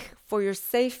more like for your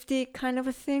safety kind of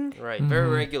a thing. Right, very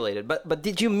regulated. But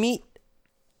did you meet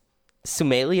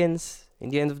Somalians in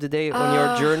the end of the day on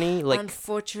your journey? Like,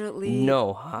 unfortunately,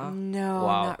 no, huh? No,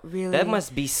 Wow. not really. That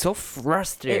must be so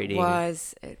frustrating. It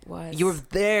was. You're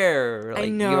there. I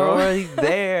Like, know. You're already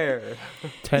there.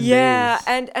 10 yeah,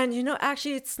 days. and you know,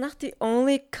 actually, it's not the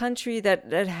only country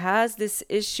that has this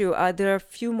issue. There are a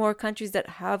few more countries that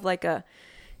have like a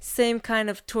same kind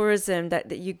of tourism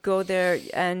that you go there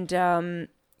and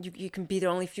you can be there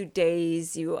only a few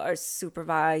days. You are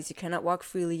supervised. You cannot walk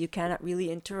freely. You cannot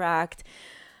really interact.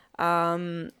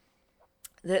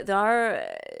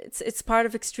 It's part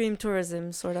of extreme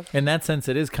tourism, sort of. In that sense,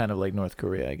 it is kind of like North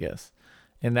Korea, I guess.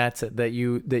 And that's it, that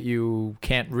you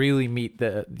can't really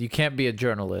you can't be a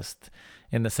journalist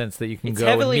in the sense that you can It's go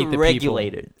heavily and meet the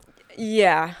regulated.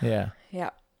 Yeah. people. Yeah. Yeah.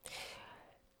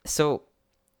 So,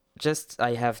 just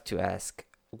I have to ask,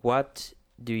 what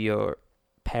do your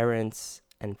parents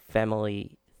and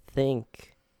family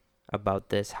think about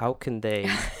this? How can they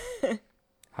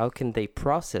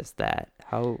process that?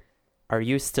 How are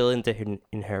you still in the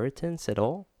inheritance at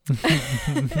all?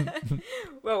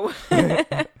 Whoa.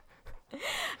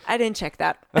 I didn't check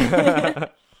that.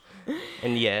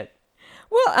 And yet,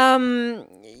 Well,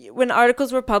 when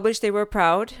articles were published, they were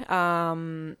proud.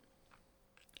 And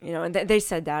they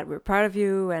said that we're proud of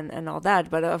you and all that.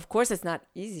 But of course, it's not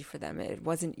easy for them. It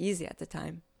wasn't easy at the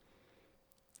time.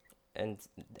 and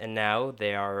now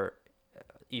they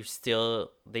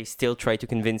still try to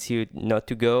convince you not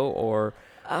to go, or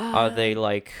are they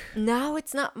like? Now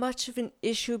it's not much of an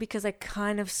issue because I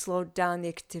kind of slowed down the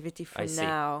activity for I see.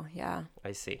 now. Yeah.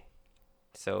 I see.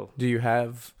 So Do you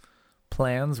have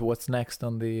plans? What's next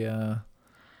on the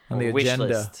Wish agenda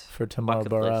list. for Tamar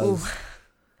Bucket list. Baraz?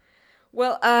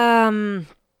 Well,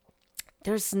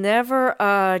 there's never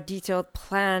a detailed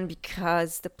plan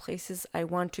because the places I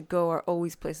want to go are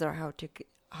always places that are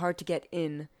hard to get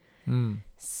in. Mm.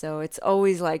 So it's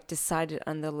always like decided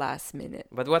on the last minute.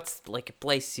 But what's like a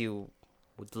place you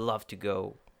would love to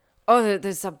go? Oh,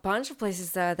 there's a bunch of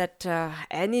places that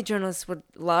any journalist would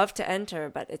love to enter,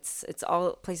 but it's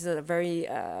all places that are very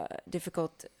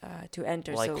difficult to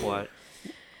enter. Like so,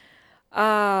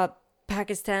 what?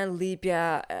 Pakistan,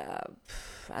 Libya,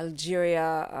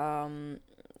 Algeria,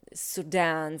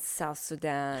 Sudan, South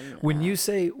Sudan. When you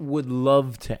say would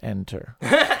love to enter.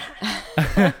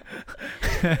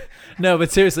 No,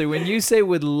 but seriously, when you say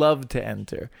would love to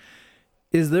enter,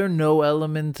 is there no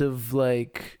element of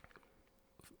like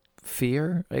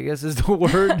fear, I guess is the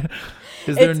word?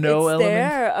 Is there no it's element?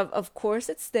 there. Of course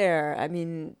it's there. I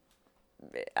mean,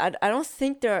 I don't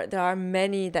think there are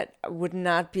many that would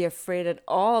not be afraid at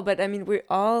all, but I mean, we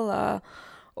all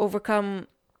overcome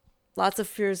lots of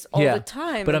fears all the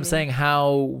time. But I I'm mean, saying, how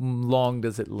long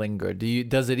does it linger?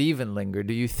 Does it even linger?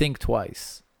 Do you think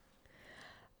twice?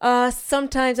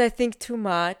 sometimes I think too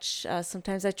much.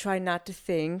 Sometimes I try not to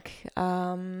think.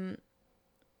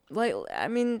 Like, I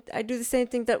mean, I do the same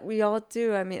thing that we all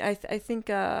do. I mean, I think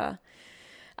I'm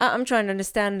trying to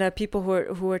understand people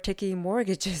who are taking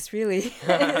mortgages. Really,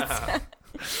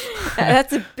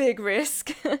 that's a big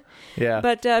risk. Yeah.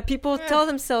 But people tell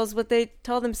themselves what they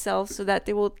tell themselves so that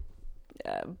they will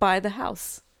buy the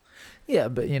house. Yeah,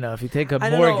 but if you take a I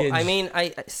don't mortgage. know. I mean,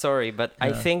 sorry, but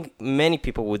I think many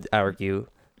people would argue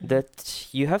that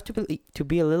you have to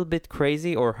be a little bit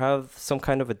crazy or have some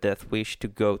kind of a death wish to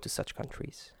go to such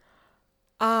countries.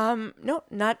 No,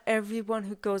 not everyone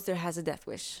who goes there has a death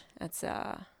wish. That's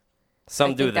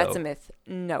Some I do think though. that's a myth.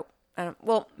 No.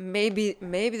 Well, maybe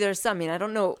there's some. I mean, I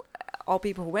don't know all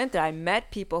people who went there. I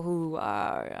met people who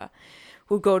are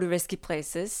who go to risky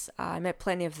places. I met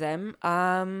plenty of them.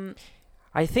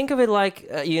 I think of it like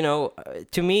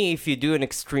to me, if you do an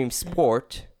extreme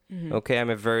sport, okay, I'm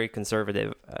a very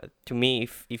conservative. To me,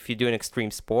 if you do an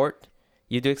extreme sport,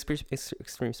 you do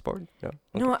extreme sport? No.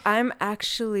 Okay. No, I'm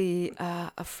actually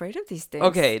afraid of these things.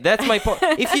 Okay, that's my point.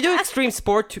 If you do extreme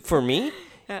sport, for me,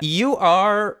 you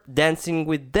are dancing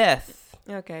with death.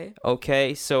 Okay.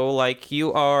 Okay, so like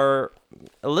you are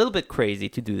a little bit crazy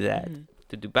to do that,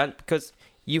 to do bad because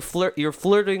you're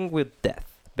flirting with death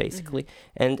basically,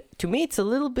 and to me it's a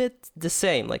little bit the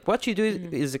same. Like what you do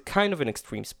is a kind of an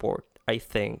extreme sport. I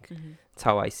think that's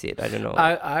how I see it. I don't know.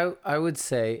 I would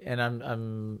say, and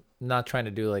I'm not trying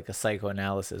to do like a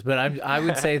psychoanalysis, but I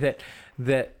would say that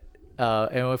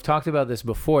and we've talked about this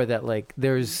before, that like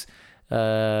there's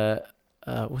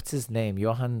what's his name,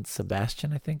 Johann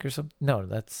Sebastian, I think, or something. No,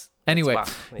 that's anyway. Wow.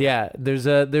 Yeah, there's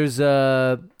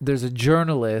a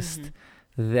journalist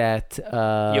that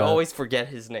You always forget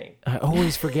his name. I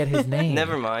always forget his name.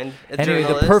 Never mind. Anyway,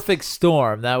 The Perfect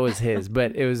Storm, that was his,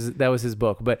 but that was his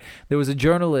book. But there was a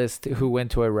journalist who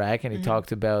went to Iraq and he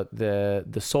talked about the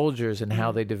soldiers and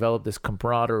how they developed this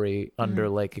camaraderie under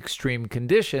like extreme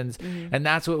conditions, and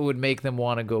that's what would make them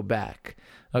want to go back.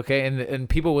 Okay, and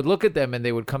people would look at them and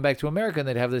they would come back to America and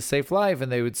they'd have this safe life and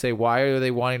they would say, why are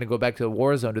they wanting to go back to the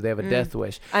war zone? Do they have a death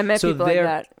wish? I met people like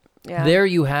that. Yeah. There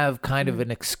you have kind of an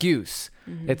excuse.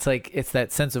 It's like, it's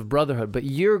that sense of brotherhood, but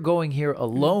you're going here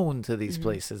alone to these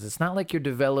places. It's not like you're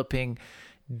developing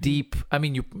deep, I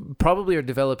mean, you probably are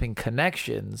developing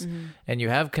connections and you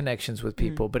have connections with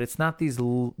people, but it's not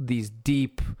these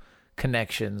deep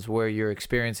connections where you're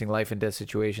experiencing life and death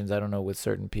situations, I don't know, with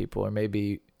certain people, or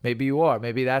maybe you are,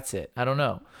 maybe that's it, I don't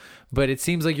know, but it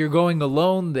seems like you're going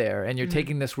alone there and you're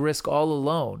taking this risk all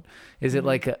alone. Is it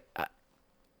like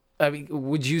I mean,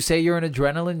 would you say you're an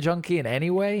adrenaline junkie in any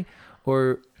way,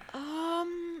 or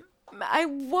I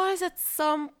was at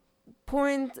some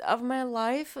point of my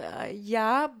life,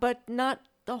 yeah, but not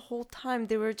the whole time.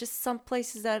 There were just some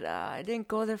places that I didn't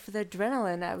go there for the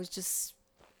adrenaline. I was just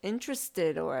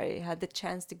interested, or I had the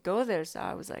chance to go there, so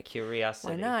I was like,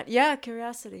 Curiosity. why not? Yeah,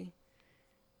 curiosity.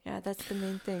 Yeah, that's the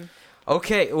main thing.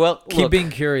 Okay, well, keep being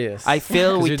curious. I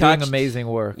feel we you're touched doing amazing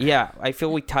work. Yeah, I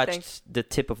feel we touched Thanks. the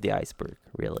tip of the iceberg,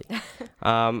 really.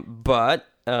 But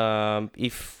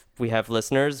if we have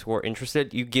listeners who are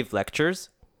interested, you give lectures,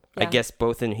 I Yeah. guess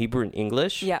both in Hebrew and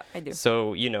English. Yeah, I do.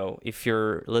 So, if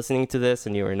you're listening to this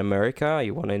and you're in America,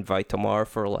 you want to invite Tamar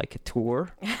for like a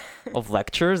tour of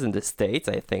lectures in the States,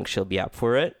 I think she'll be up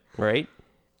for it, right?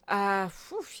 Yeah,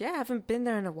 I haven't been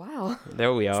there in a while.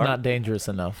 There we It's are. not dangerous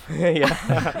enough.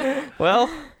 Yeah. Well,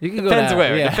 You can depends go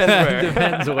where. Yeah. Depends where.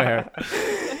 Depends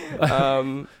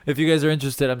where. If you guys are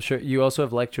interested, I'm sure you also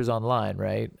have lectures online,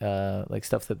 right? Like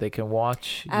stuff that they can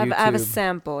watch. I have a YouTube.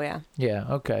 sample, yeah. Yeah.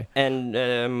 Okay. And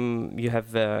you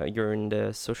have you're in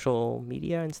the social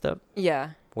media and stuff. Yeah.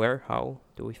 Where? How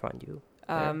do we find you?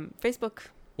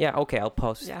 Facebook. Yeah. Okay. I'll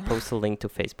post Yeah. a link to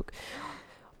Facebook.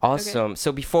 Awesome.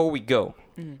 So before we go,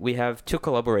 we have two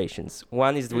collaborations.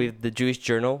 One is with the Jewish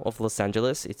Journal of Los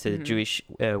Angeles. It's a Jewish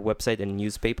website and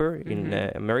newspaper in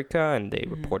America, and they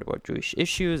report about Jewish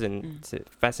issues, and it's a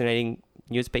fascinating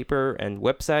newspaper and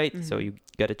website. So you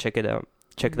got to check it out.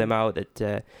 Check them out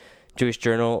at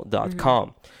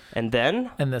jewishjournal.com. And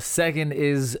then? And the second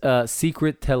is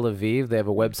Secret Tel Aviv. They have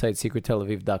a website,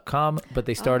 secrettelaviv.com, but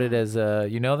they started as,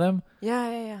 you know them?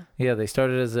 Yeah. Yeah, they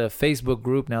started as a Facebook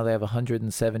group. Now they have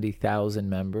 170,000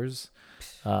 members.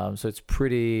 So it's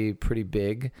pretty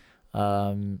big.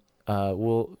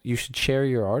 Well, you should share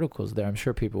your articles there. I'm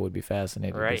sure people would be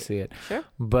fascinated to see it. Sure.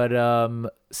 But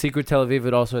Secret Tel Aviv,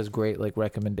 it also has great like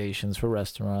recommendations for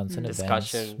restaurants and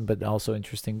events, but also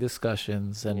interesting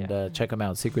discussions. And check them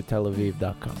out,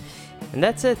 secrettelaviv.com. And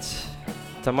that's it.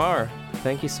 Tamar,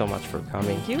 thank you so much for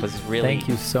coming. Thank you. It was really Thank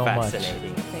you so much.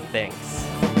 fascinating.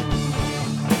 Thanks.